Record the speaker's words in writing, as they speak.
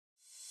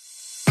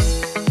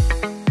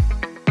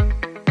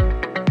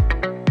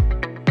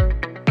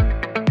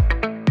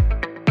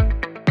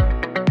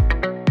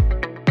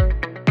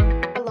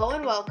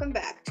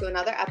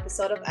another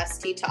episode of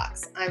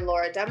STtalks. I'm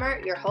Laura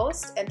Demmer, your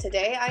host, and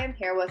today I am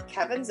here with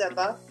Kevin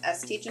Ziemba,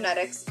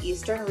 STgenetics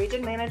Eastern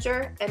Region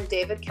Manager, and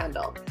David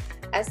Kendall,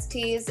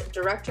 ST's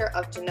Director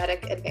of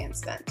Genetic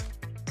Advancement.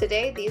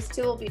 Today, these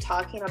two will be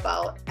talking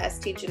about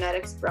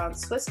STgenetics Brown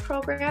Swiss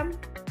program.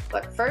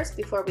 But first,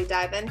 before we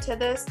dive into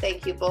this,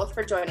 thank you both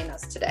for joining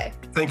us today.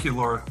 Thank you,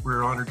 Laura.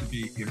 We're honored to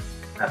be here.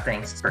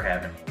 Thanks for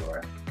having me,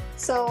 Laura.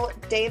 So,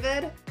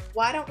 David,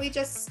 why don't we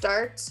just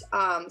start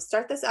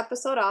this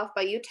episode off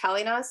by you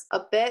telling us a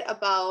bit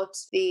about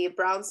the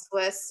Brown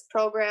Swiss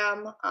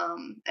program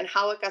and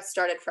how it got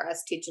started for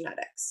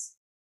STgenetics.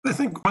 I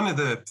think one of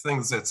the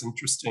things that's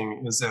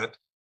interesting is that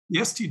the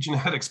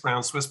STgenetics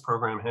Brown Swiss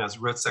program has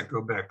roots that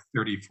go back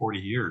 30, 40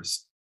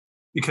 years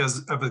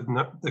because of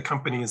the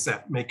companies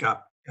that make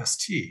up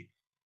ST.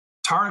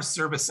 Taurus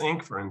Service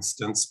Inc., for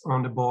instance,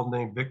 owned a bull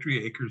named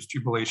Victory Acres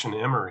Jubilation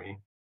Emery,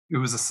 who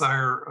was a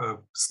sire of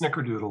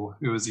Snickerdoodle,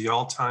 who was the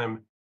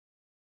all-time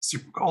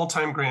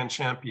grand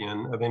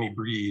champion of any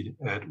breed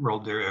at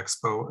World Dairy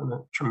Expo, and a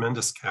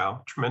tremendous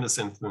cow, tremendous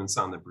influence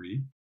on the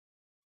breed.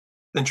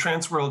 Then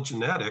Transworld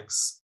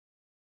Genetics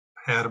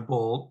had a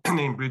bull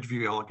named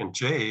Bridgeview Elegant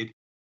Jade,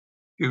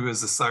 who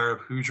was the sire of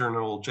Hoosier and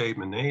Old Jade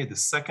Monet, the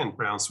second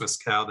Brown Swiss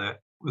cow that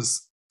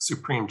was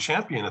supreme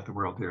champion at the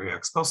World Dairy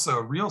Expo. So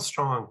a real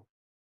strong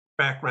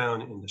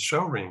background in the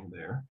show ring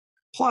there.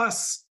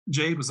 Plus,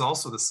 Jade was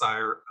also the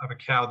sire of a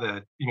cow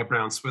that, being a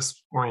Brown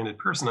Swiss-oriented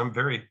person, I'm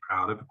very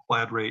proud of,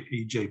 Cladrate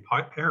AJ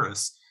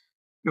Paris,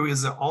 who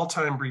is an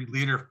all-time breed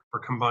leader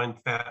for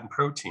combined fat and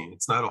protein.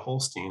 It's not a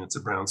Holstein, it's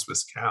a Brown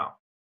Swiss cow.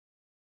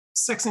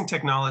 Sexing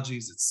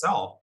Technologies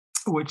itself,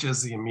 which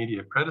is the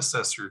immediate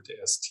predecessor to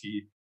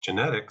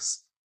STgenetics,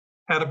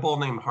 had a bull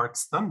named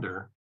Heart's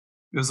Thunder,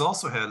 who has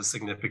also had a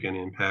significant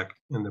impact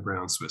in the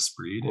Brown Swiss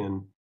breed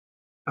and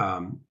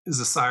is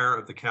a sire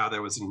of the cow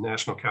that was in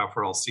National Cow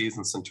for All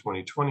Seasons in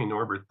 2020,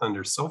 Norbert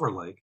Thunder Silver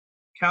Lake,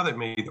 cow that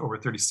made over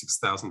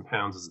 36,000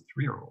 pounds as a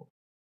 3-year-old.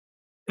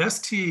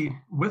 ST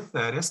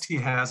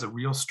has a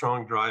real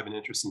strong drive and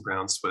interest in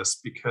Brown Swiss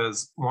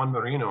because Juan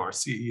Marino, our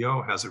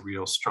CEO, has a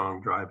real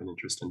strong drive and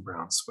interest in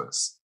Brown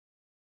Swiss.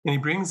 And he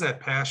brings that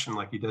passion,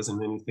 like he does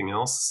in anything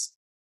else,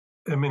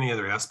 and many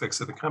other aspects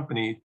of the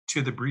company,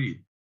 to the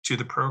breed, to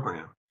the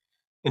program,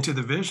 and to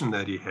the vision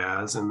that he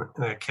has, and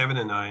that Kevin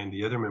and I and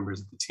the other members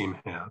of the team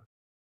have,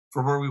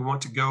 for where we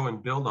want to go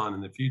and build on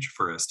in the future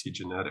for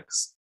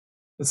STgenetics.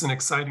 It's an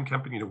exciting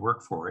company to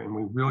work for, and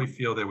we really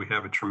feel that we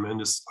have a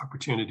tremendous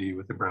opportunity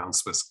with the Brown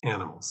Swiss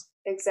animals.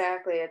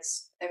 Exactly.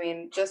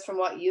 Just from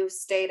what you've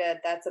stated,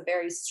 that's a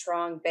very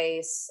strong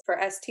base for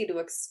ST to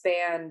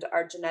expand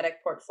our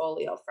genetic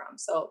portfolio from.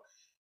 So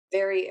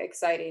very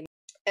exciting.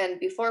 And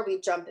before we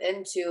jump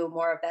into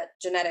more of that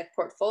genetic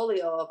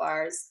portfolio of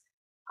ours,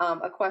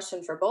 a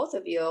question for both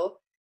of you,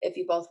 if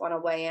you both want to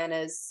weigh in,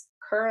 is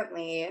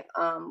currently,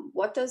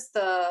 what does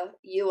the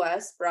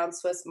U.S. Brown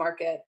Swiss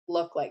market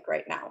look like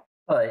right now?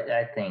 Well,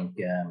 I think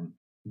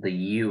the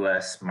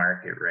U.S.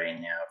 market right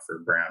now for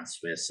Brown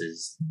Swiss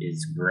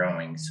is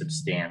growing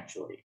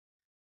substantially.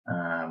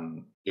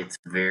 It's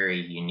a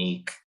very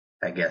unique,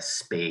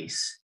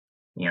 space.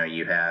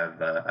 You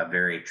have a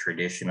very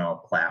traditional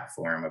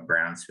platform of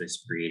Brown Swiss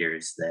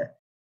breeders that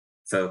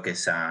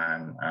focus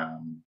on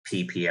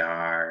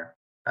PPR,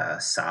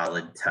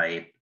 solid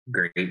type,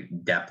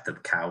 great depth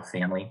of cow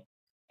family.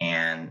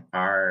 And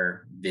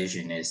our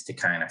vision is to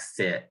kind of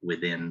fit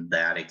within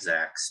that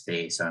exact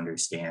space,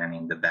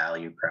 understanding the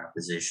value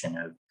proposition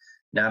of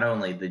not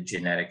only the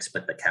genetics,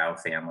 but the cow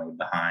family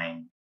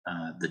behind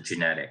the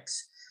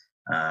genetics.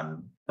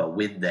 But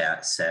with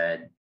that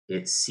said,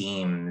 it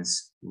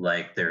seems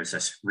like there's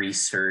a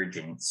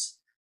resurgence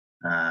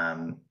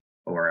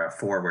or a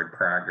forward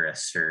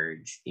progress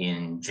surge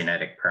in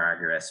genetic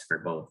progress for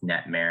both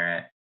net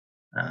merit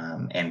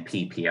and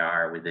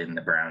PPR within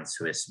the Brown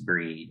Swiss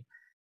breed.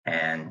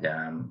 And,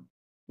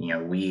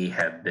 we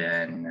have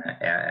been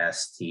at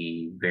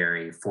ST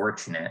very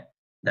fortunate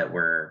that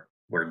we're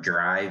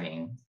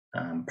driving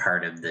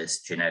part of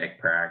this genetic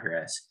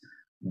progress,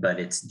 but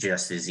it's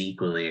just as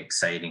equally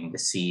exciting to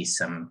see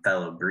some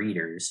fellow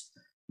breeders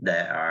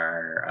that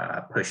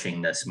are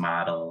pushing this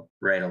model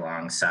right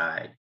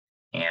alongside.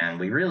 And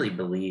we really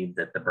believe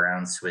that the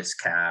Brown Swiss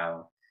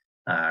cow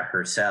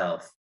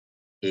herself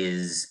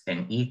is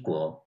an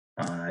equal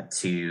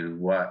to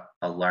what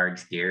a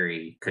large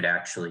dairy could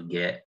actually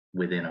get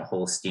within a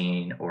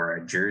Holstein or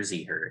a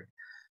Jersey herd.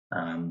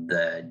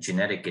 The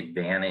genetic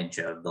advantage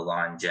of the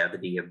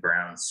longevity of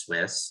Brown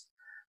Swiss,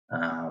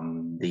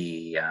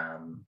 the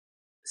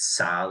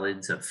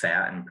solids of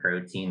fat and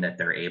protein that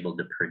they're able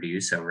to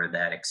produce over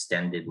that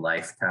extended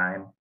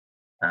lifetime,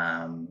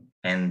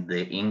 and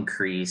the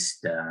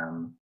increased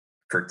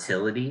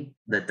fertility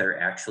that they're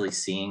actually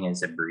seeing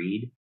as a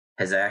breed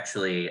has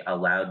actually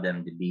allowed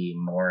them to be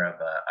more of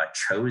a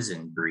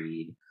chosen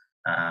breed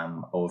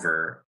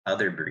over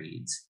other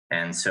breeds.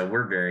 And so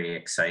we're very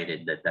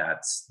excited that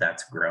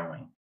that's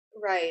growing.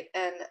 Right.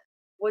 And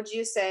would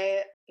you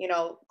say,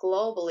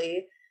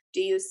 globally,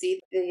 Do you see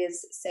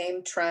these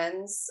same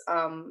trends?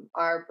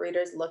 Are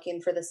breeders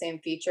looking for the same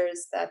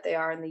features that they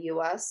are in the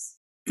US?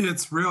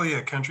 It's really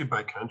a country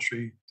by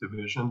country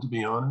division, to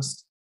be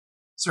honest.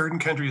 Certain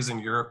countries in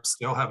Europe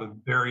still have a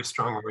very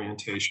strong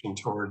orientation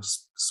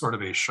towards sort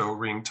of a show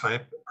ring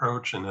type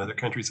approach, and other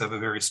countries have a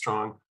very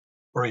strong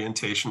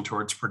orientation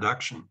towards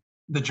production.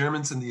 The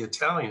Germans and the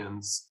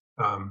Italians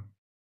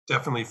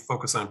definitely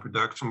focus on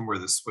production, where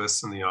the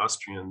Swiss and the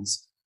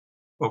Austrians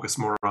focus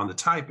more on the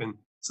type. And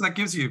so that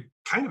gives you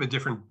kind of a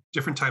different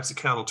types of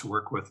cattle to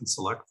work with and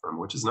select from,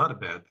 which is not a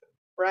bad thing.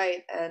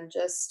 Right, and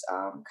just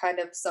kind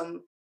of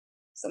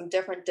some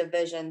different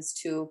divisions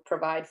to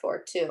provide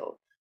for too.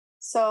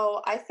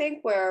 So I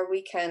think where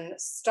we can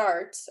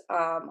start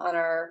on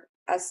our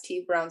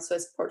ST Brown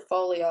Swiss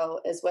portfolio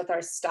is with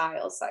our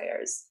style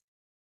sires.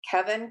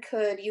 Kevin,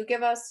 could you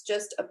give us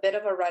just a bit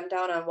of a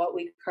rundown on what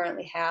we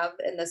currently have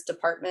in this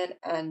department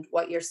and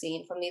what you're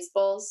seeing from these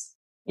bulls?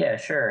 Yeah,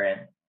 sure.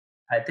 And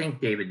I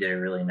think David did a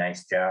really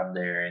nice job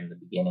there in the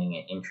beginning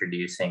in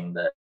introducing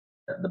the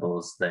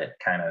bulls that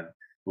kind of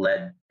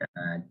led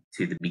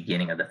to the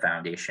beginning of the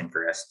foundation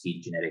for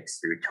STgenetics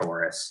through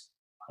Taurus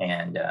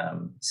and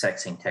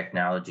sexing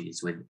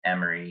technologies with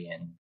Emery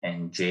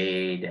and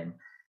Jade and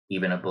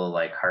even a bull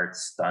like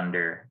Heart's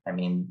Thunder. I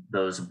mean,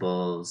 those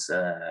bulls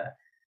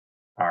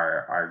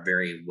are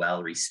very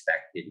well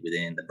respected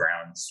within the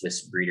Brown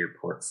Swiss breeder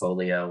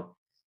portfolio,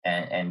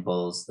 and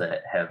bulls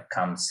that have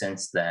come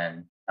since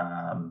then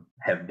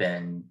have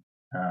been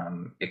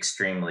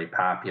extremely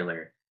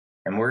popular.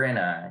 And we're in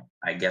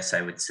I guess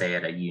I would say,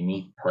 at a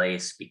unique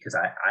place because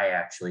I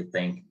actually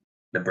think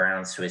the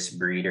Brown Swiss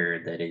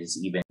breeder that is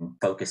even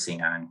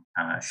focusing on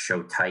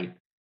show type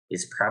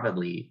is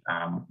probably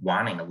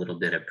wanting a little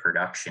bit of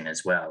production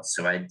as well.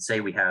 So I'd say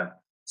we have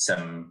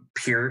some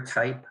pure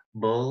type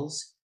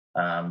bulls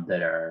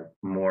that are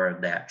more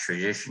of that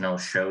traditional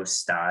show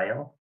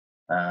style.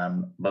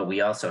 But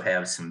we also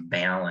have some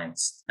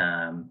balanced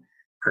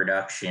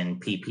production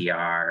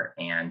PPR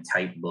and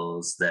type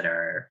bulls that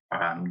are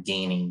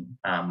gaining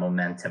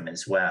momentum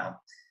as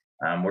well.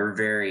 We're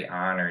very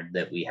honored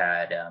that we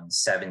had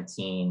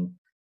 17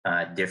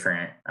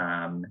 different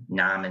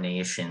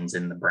nominations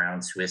in the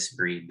Brown Swiss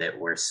breed that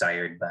were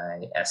sired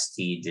by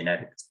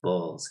STgenetics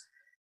bulls.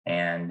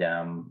 And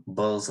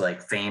bulls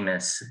like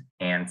Famous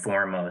and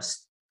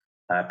Foremost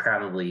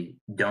probably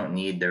don't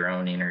need their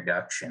own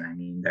introduction. I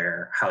mean,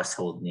 they're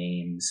household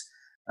names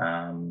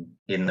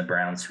in the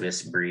Brown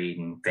Swiss breed,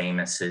 and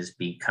Famous is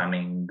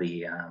becoming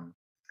the,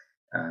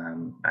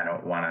 I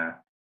don't want to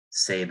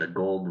say the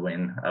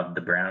Goldwyn of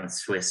the Brown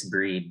Swiss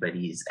breed, but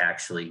he's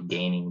actually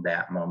gaining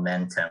that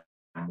momentum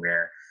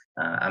where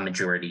a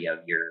majority of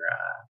your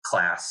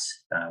class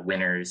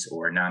winners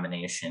or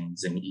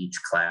nominations in each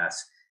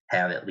class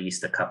have at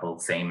least a couple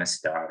of Famous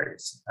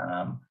daughters.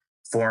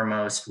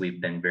 Foremost, we've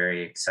been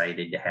very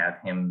excited to have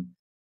him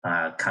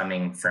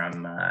coming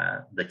from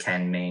the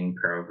Ken Main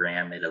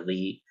program at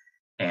Elite.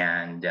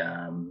 And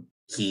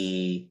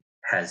he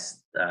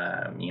has,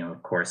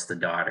 of course,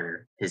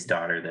 his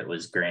daughter that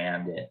was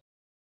grand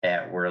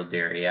at World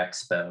Dairy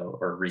Expo,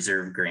 or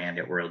Reserve Grand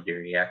at World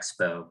Dairy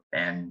Expo.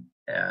 And,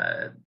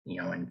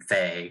 and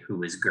Faye,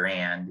 who is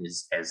grand,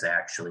 is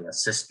actually a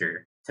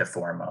sister to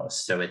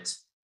Foremost. So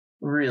it's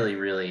really,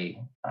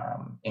 really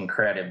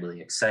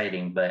incredibly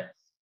exciting. But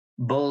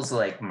bulls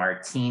like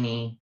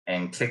Martini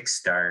and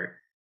Kickstart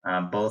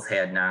both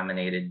had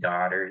nominated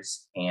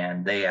daughters,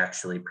 and they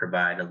actually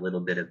provide a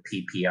little bit of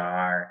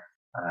PPR.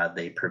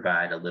 They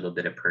provide a little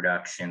bit of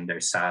production.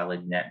 They're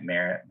solid net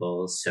merit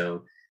bulls.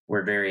 So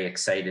we're very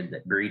excited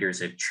that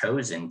breeders have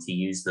chosen to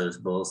use those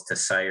bulls to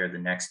sire the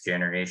next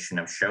generation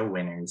of show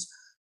winners.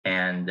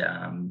 And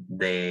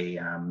they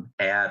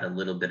add a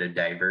little bit of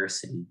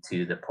diversity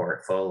to the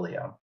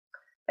portfolio.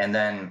 And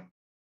then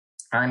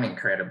I'm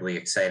incredibly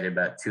excited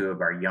about two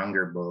of our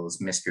younger bulls,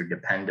 Mr.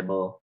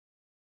 Dependable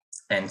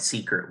and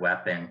Secret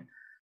Weapon,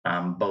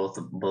 both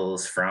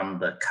bulls from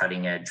the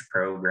Cutting Edge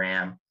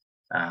program,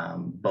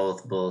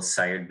 both bulls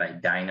sired by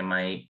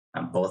Dynamite,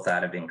 both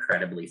out of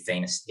incredibly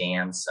famous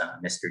dams,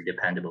 Mr.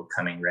 Dependable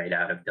coming right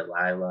out of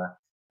Delilah.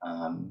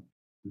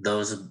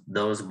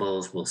 Those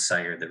bulls will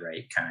sire the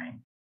right kind.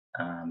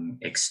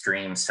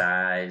 Extreme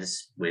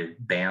size with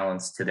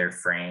balance to their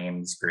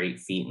frames, great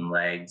feet and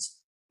legs,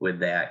 with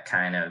that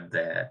kind of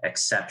the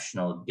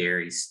exceptional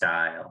dairy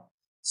style.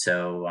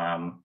 So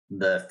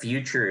the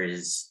future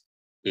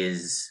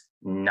is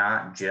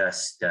not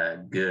just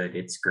good,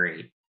 it's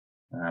great.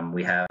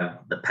 We have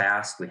the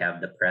past, we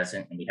have the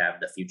present, and we have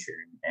the future.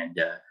 And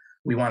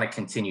we want to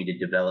continue to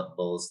develop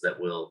bulls that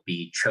will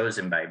be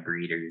chosen by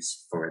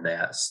breeders for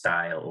that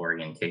style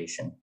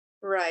orientation.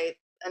 Right.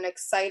 An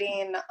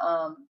exciting,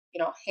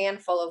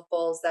 handful of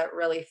bulls that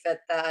really fit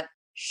that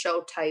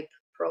show type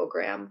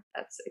program.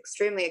 That's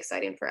extremely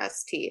exciting for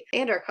ST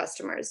and our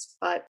customers.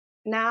 But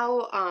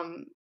now,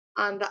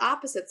 on the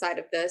opposite side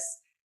of this,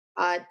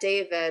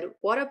 David,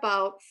 what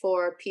about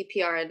for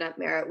PPR and net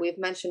merit? We've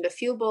mentioned a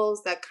few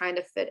bulls that kind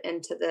of fit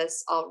into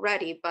this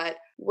already, but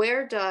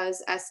where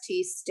does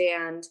ST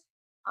stand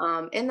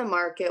in the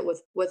market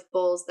with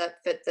bulls that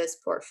fit this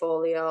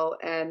portfolio,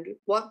 and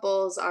what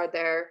bulls are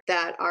there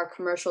that our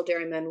commercial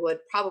dairymen would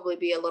probably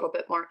be a little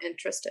bit more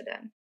interested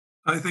in?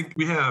 I think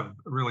we have a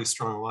really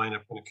strong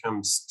lineup when it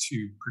comes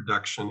to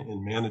production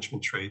and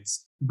management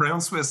traits.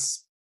 Brown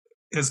Swiss,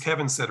 as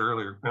Kevin said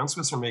earlier, Brown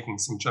Swiss are making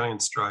some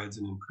giant strides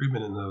in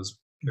improvement in those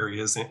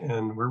areas,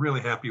 and we're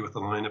really happy with the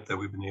lineup that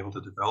we've been able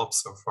to develop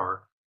so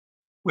far.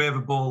 We have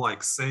a bull like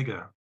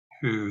Sega,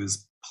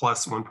 who's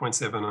plus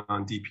 1.7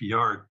 on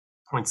DPR,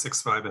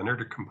 0.65 on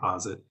Erder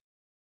composite,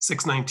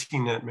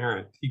 619 net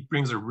merit. He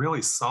brings a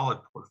really solid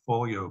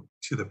portfolio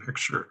to the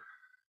picture.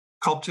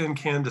 Culpton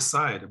Can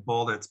Decide, a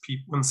bull that's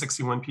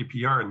 161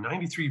 PPR and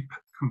 93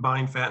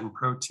 combined fat and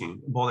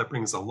protein, a bull that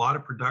brings a lot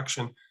of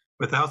production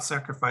without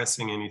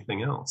sacrificing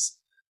anything else.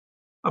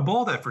 A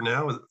bull that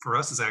for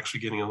us is actually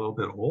getting a little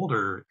bit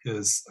older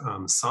is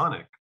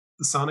Sonic.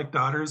 The Sonic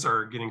daughters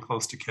are getting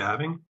close to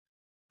calving.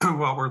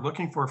 What we're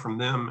looking for from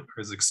them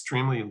is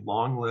extremely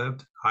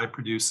long-lived,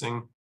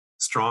 high-producing,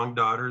 strong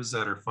daughters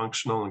that are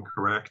functional and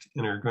correct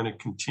and are going to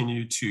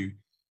continue to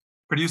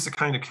produce a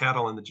kind of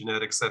cattle in the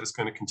genetics that is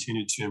going to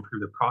continue to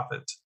improve the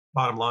profit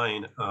bottom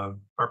line of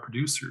our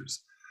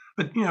producers.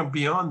 But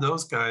beyond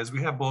those guys,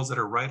 we have bulls that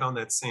are right on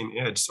that same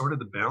edge, sort of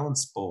the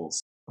balanced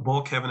bulls. A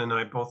bull Kevin and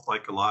I both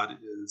like a lot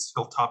is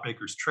Hilltop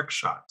Acres Trick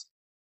Shot.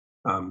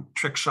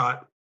 Trick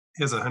Shot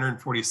has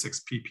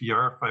 146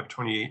 PPR,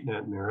 528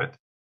 net merit,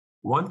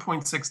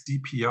 1.6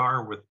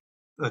 DPR with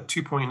a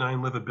 2.9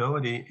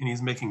 livability, and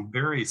he's making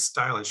very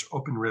stylish,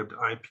 open-ribbed,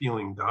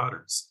 eye-peeling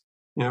daughters.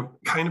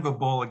 Kind of a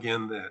bull,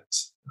 again, that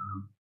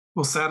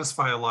will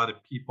satisfy a lot of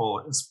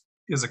people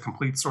is a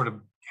complete sort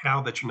of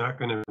cow that you're not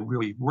going to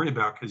really worry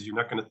about because you're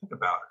not going to think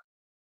about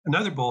it.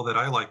 Another bull that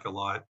I like a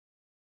lot,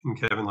 and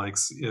Kevin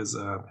likes, is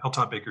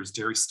Hilltop Acres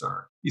Dairy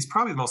Star. He's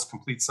probably the most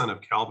complete son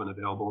of Calvin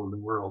available in the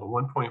world, a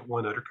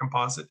 1.1 udder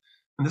composite,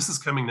 and this is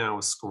coming now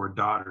with scored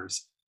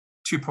daughters.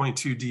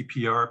 2.2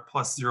 DPR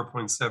plus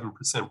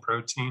 0.7%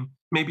 protein,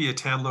 maybe a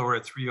tad lower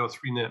at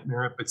 303 net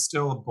merit, but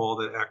still a bull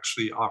that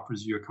actually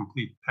offers you a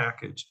complete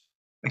package.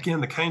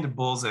 Again, the kind of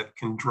bulls that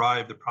can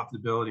drive the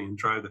profitability and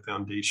drive the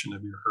foundation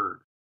of your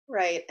herd.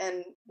 Right.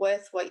 And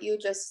with what you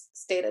just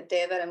stated,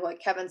 David, and what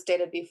Kevin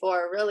stated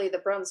before, really the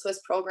Brown Swiss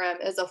program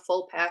is a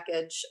full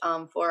package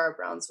for our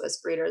Brown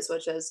Swiss breeders,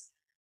 which is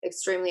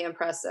extremely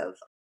impressive.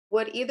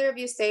 Would either of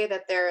you say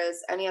that there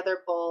is any other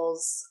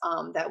bulls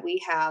that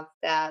we have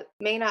that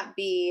may not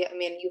be, I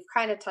mean, you've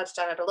kind of touched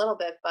on it a little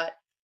bit, but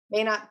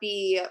may not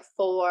be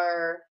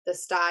for the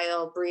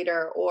style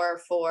breeder or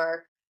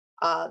for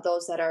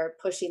those that are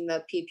pushing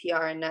the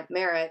PPR and net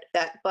merit,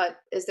 but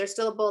is there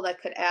still a bull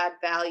that could add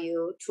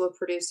value to a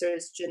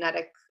producer's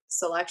genetic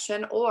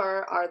selection,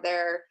 or are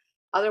there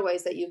other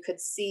ways that you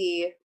could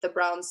see the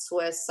Brown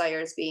Swiss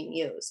sires being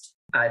used?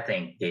 I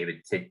think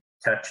David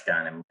touched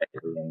on him,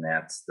 and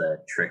that's the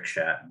Trick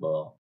Shot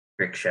bull.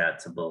 Trick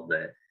Shot's a bull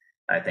that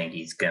I think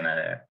he's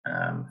gonna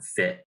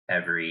fit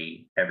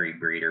every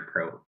breeder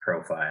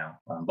profile.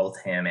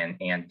 Both him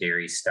and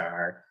Dairy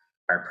Star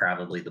are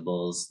probably the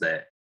bulls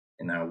that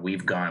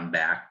we've gone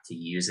back to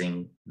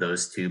using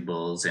those two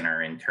bulls in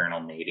our internal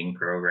mating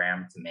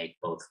program to make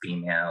both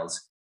females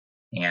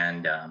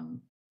and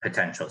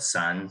potential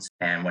sons.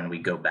 And when we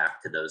go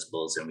back to those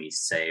bulls and we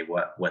say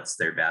what's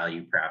their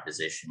value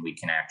proposition, we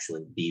can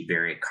actually be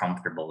very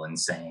comfortable in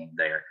saying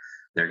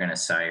they're going to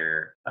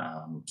sire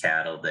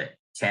cattle that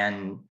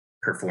can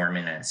perform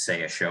in a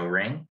show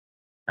ring,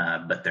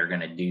 but they're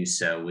going to do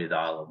so with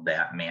all of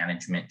that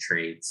management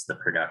traits, the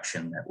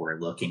production that we're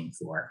looking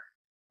for.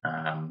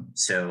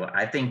 So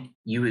I think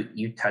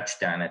you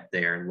touched on it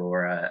there,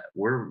 Laura.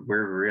 We're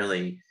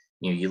really,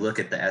 you look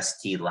at the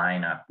ST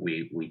lineup,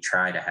 we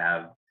try to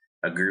have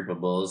a group of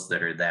bulls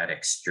that are that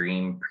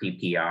extreme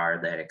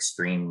PPR, that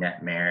extreme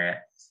net merit.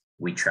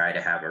 We try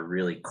to have a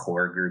really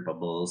core group of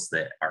bulls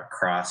that are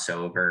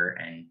crossover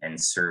and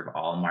serve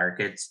all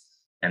markets.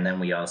 And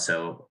then we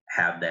also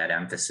have that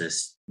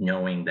emphasis,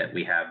 knowing that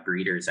we have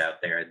breeders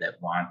out there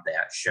that want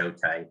that show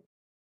type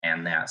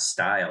and that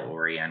style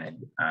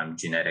oriented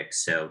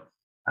genetics. So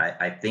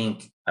I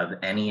think of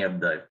any of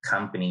the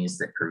companies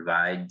that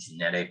provide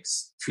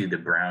genetics to the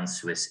Brown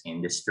Swiss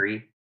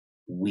industry,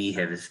 we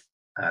have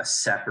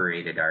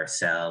separated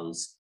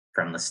ourselves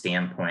from the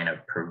standpoint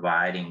of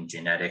providing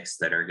genetics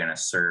that are going to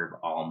serve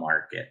all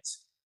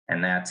markets.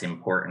 And that's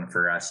important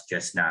for us,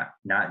 just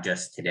not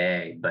just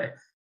today, but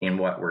in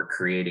what we're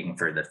creating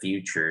for the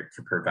future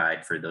to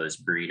provide for those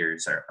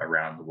breeders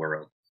around the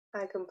world.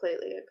 I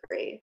completely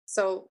agree.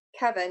 So,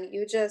 Kevin,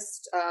 you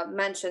just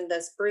mentioned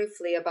this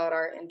briefly about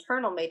our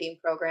internal mating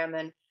program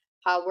and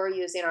how we're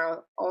using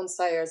our own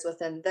sires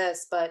within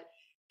this, but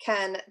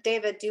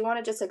David, do you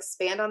want to just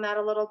expand on that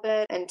a little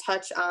bit and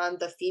touch on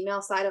the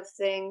female side of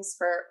things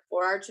for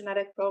our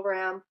genetic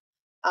program?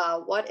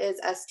 What is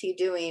ST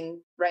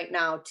doing right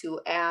now to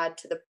add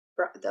to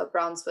the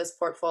Brown Swiss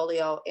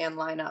portfolio and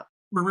lineup?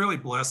 We're really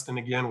blessed, and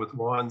again, with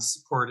Juan's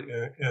support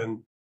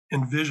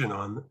and vision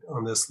on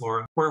this,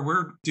 Laura, where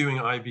we're doing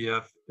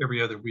IVF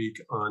every other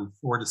week on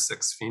 4 to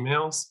 6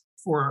 females.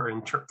 for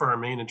our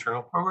main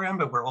internal program,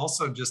 but we're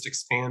also just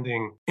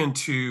expanding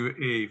into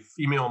a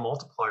female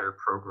multiplier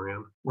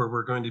program where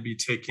we're going to be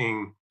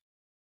taking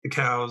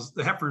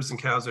the heifers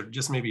and cows are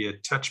just maybe a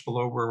touch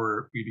below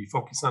where we'd be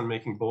focused on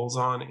making bulls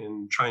on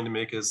and trying to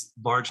make as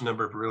large a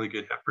number of really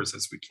good heifers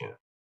as we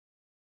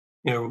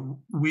can.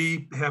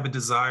 We have a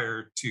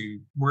desire to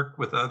work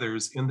with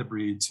others in the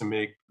breed to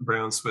make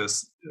Brown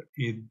Swiss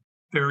a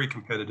very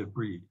competitive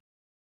breed.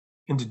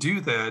 And to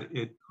do that,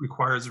 it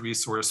requires a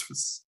resource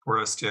for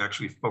us to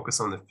actually focus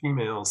on the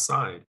female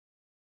side.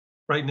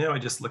 Right now, I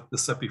just looked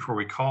this up before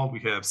we called.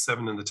 We have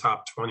 7 in the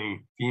top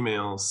 20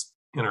 females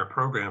in our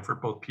program for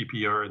both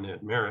PPR and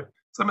net merit.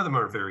 Some of them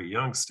are very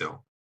young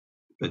still,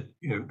 but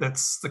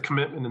that's the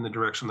commitment in the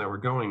direction that we're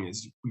going.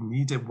 Is we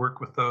need to work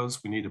with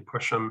those, we need to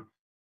push them,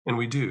 and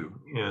we do.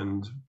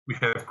 And we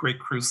have great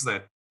crews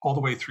that all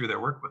the way through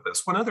that work with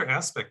us. One other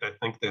aspect I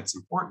think that's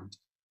important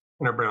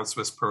in our Brown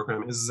Swiss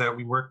program is that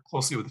we work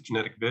closely with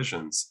Genetic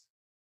Visions.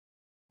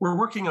 We're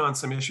working on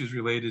some issues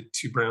related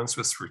to Brown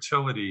Swiss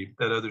fertility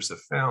that others have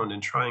found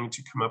and trying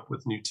to come up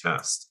with new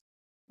tests.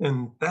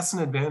 And that's an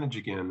advantage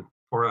again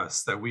for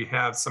us, that we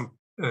have some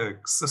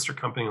sister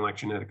company like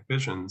Genetic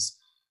Visions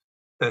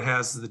that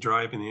has the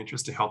drive and the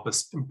interest to help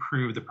us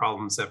improve the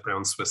problems that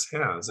Brown Swiss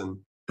has. And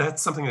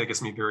that's something that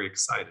gets me very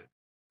excited.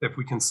 If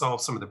we can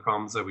solve some of the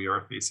problems that we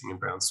are facing in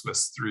Brown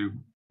Swiss through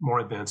more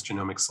advanced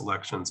genomic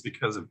selections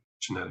because of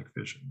Genetic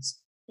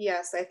Visions.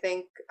 Yes, I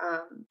think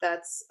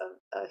that's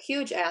a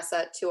huge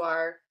asset to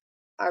our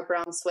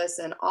Brown Swiss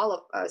and all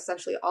of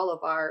essentially all of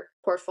our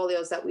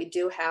portfolios that we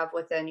do have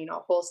within,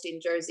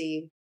 Holstein,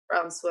 Jersey,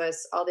 Brown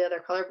Swiss, all the other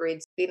color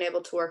breeds. Being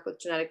able to work with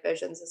Genetic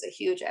Visions is a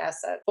huge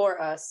asset for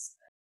us.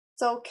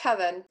 So,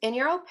 Kevin, in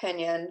your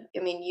opinion,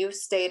 you've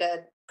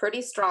stated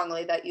pretty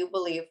strongly that you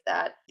believe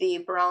that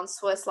the Brown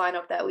Swiss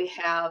lineup that we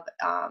have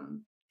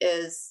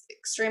is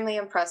extremely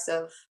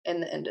impressive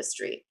in the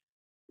industry.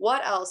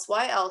 What else?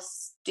 Why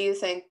else do you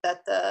think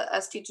that the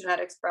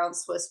STgenetics Brown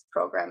Swiss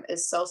program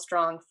is so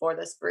strong for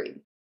this breed?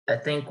 I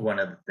think one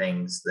of the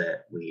things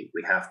that we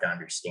have to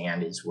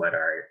understand is what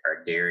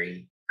our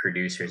dairy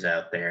producers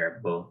out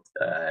there, both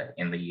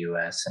in the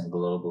US and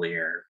globally,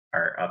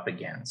 are up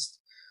against.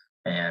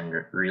 And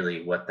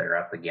really what they're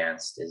up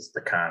against is the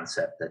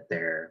concept that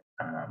they're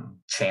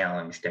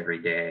challenged every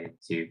day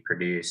to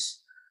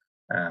produce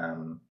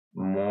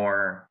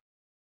more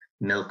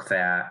milk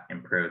fat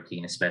and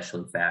protein,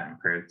 especially fat and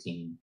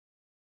protein,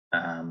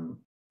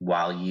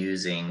 while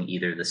using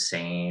either the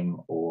same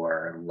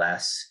or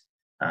less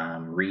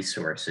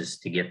resources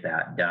to get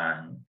that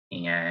done.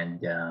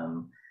 And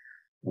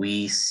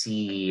we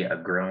see a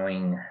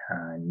growing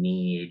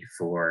need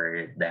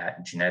for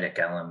that genetic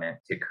element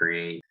to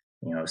create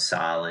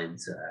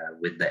solids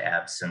with the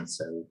absence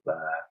of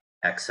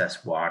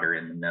excess water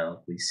in the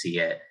milk. We see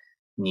it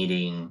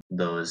needing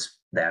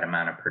that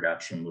amount of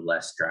production with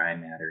less dry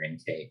matter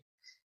intake.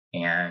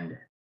 And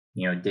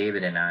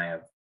David and I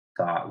have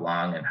thought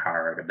long and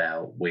hard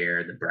about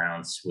where the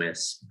Brown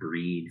Swiss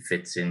breed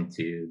fits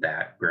into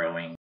that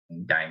growing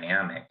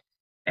dynamic.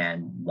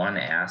 And one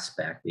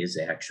aspect is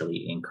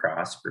actually in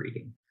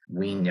crossbreeding.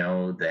 We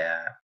know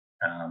that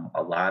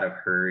a lot of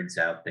herds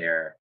out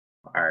there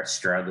are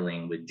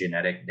struggling with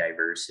genetic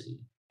diversity,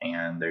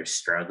 and they're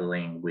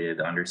struggling with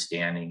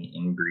understanding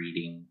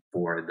inbreeding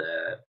for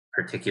the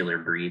particular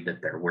breed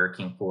that they're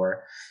working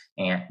for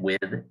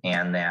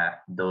and that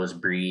those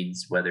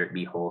breeds, whether it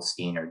be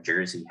Holstein or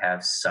Jersey,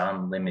 have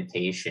some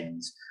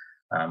limitations,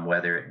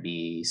 whether it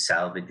be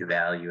salvage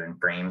value and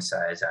frame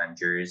size on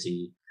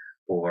Jersey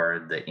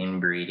or the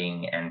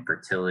inbreeding and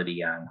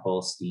fertility on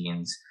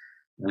Holsteins.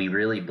 We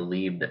really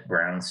believe that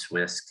Brown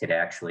Swiss could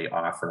actually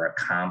offer a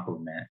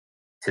complement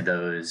to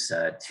those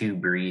two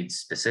breeds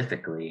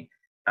specifically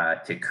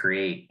to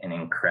create an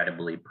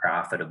incredibly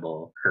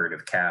profitable herd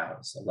of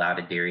cows. A lot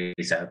of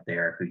dairies out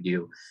there who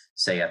do,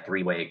 say, a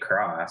 3-way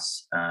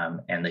cross,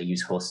 and they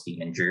use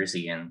Holstein and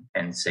Jersey,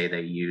 and say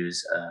they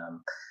use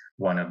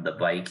one of the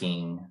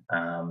Viking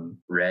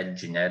red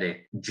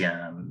genetic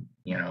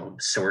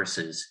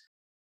sources.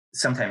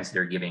 Sometimes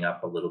they're giving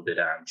up a little bit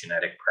on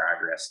genetic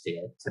progress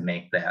to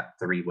make that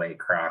 3-way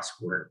cross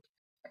work.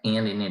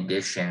 And in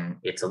addition,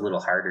 it's a little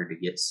harder to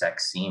get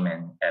sex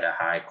semen at a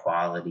high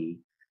quality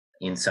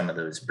in some of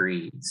those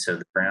breeds. So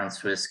the Brown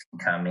Swiss can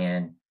come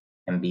in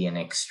and be an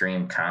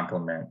extreme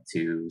complement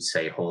to,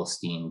 say,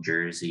 Holstein,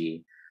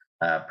 Jersey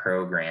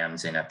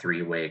programs in a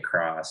 3-way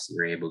cross.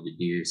 You're able to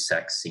do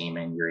sex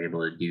semen, you're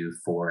able to do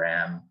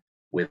 4M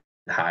with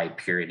high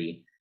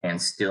purity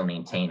and still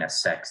maintain a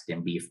sexed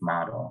in beef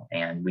model.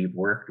 And we've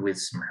worked with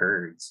some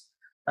herds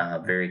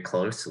very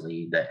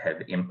closely that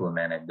have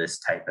implemented this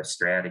type of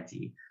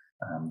strategy.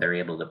 They're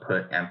able to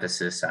put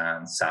emphasis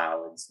on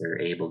solids. They're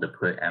able to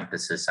put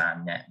emphasis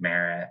on net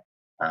merit,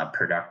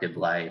 productive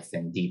life,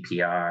 and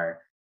DPR,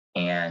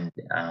 and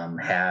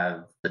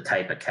have the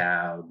type of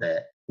cow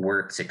that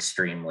works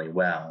extremely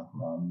well.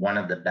 One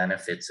of the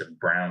benefits of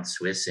Brown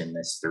Swiss in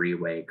this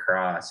 3-way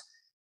cross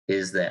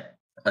is that,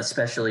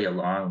 especially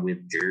along with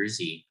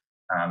Jersey,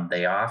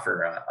 they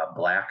offer a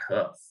black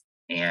hoof.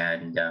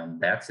 And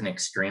that's an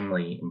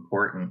extremely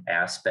important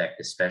aspect,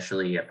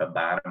 especially if a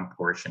bottom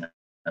portion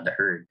of the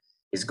herd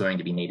is going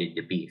to be mated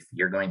to beef.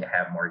 You're going to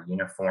have more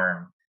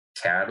uniform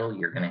cattle,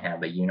 you're going to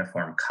have a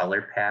uniform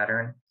color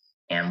pattern.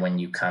 And when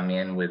you come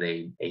in with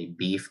a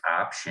beef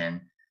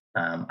option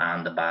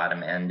on the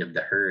bottom end of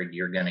the herd,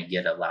 you're going to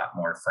get a lot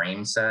more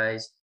frame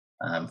size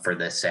for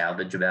the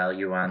salvage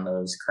value on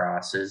those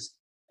crosses,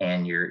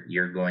 and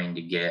you're going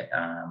to get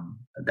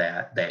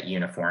that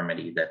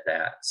uniformity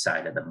that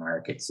side of the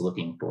market's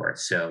looking for.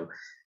 So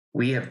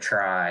we have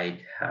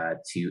tried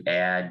to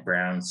add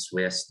brown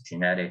Swiss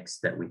genetics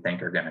that we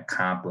think are going to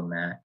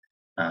complement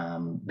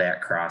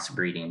that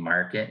crossbreeding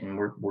market, and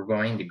we're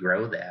going to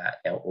grow that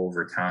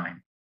over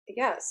time.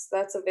 Yes,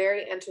 that's a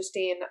very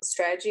interesting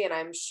strategy, and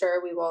I'm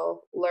sure we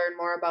will learn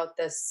more about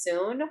this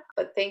soon.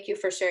 But thank you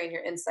for sharing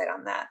your insight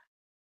on that.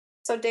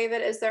 So,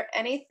 David, is there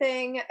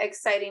anything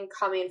exciting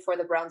coming for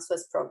the Brown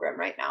Swiss program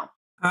right now?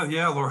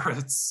 Yeah, Laura,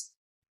 it's,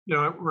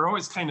 we're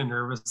always kind of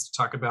nervous to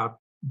talk about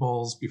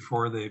bulls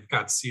before they've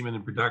got semen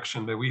in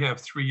production, but we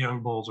have 3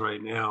 young bulls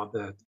right now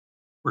that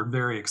we're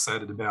very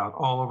excited about,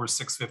 all over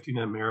 650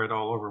 net merit,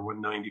 all over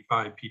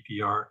 195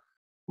 PPR.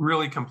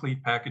 Really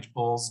complete package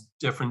bulls,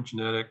 different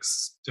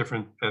genetics,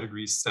 different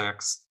pedigree,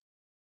 sex.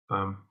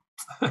 Man,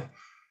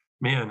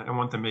 I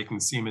want them making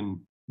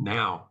semen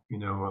now.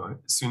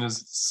 As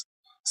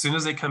soon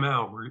as they come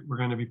out, we're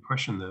going to be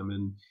pushing them.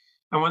 And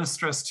I want to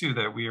stress too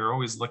that we are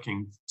always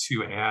looking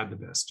to add the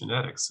best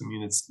genetics. I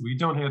mean, we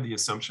don't have the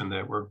assumption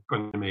that we're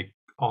going to make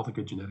all the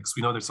good genetics.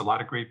 We know there's a lot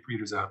of great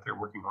breeders out there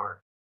working hard,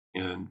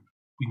 and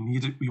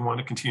we want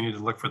to continue to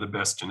look for the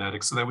best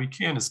genetics so that we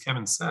can, as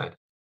Kevin said,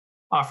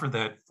 offer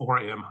that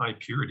 4M high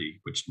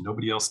purity, which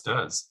nobody else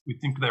does. We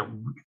think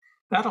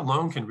that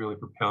alone can really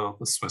propel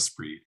the Swiss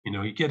breed.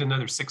 You get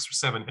another 6 or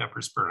 7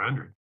 heifers per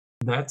 100.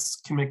 That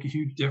can make a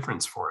huge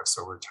difference for us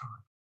over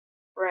time.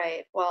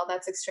 Right. Well,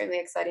 that's extremely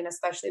exciting,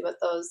 especially with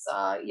those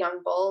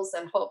young bulls,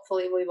 and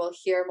hopefully we will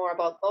hear more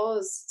about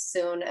those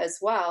soon as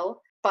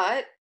well.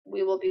 But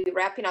we will be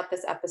wrapping up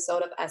this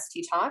episode of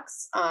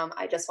STtalks.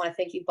 I just want to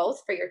thank you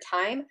both for your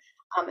time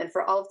and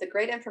for all of the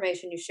great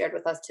information you shared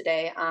with us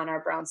today on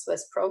our Brown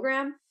Swiss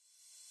program.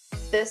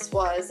 This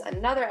was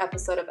another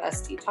episode of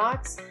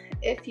STtalks.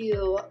 If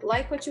you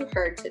like what you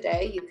heard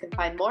today, you can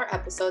find more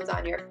episodes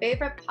on your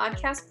favorite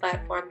podcast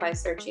platform by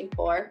searching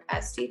for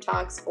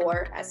STtalks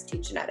or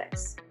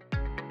STgenetics.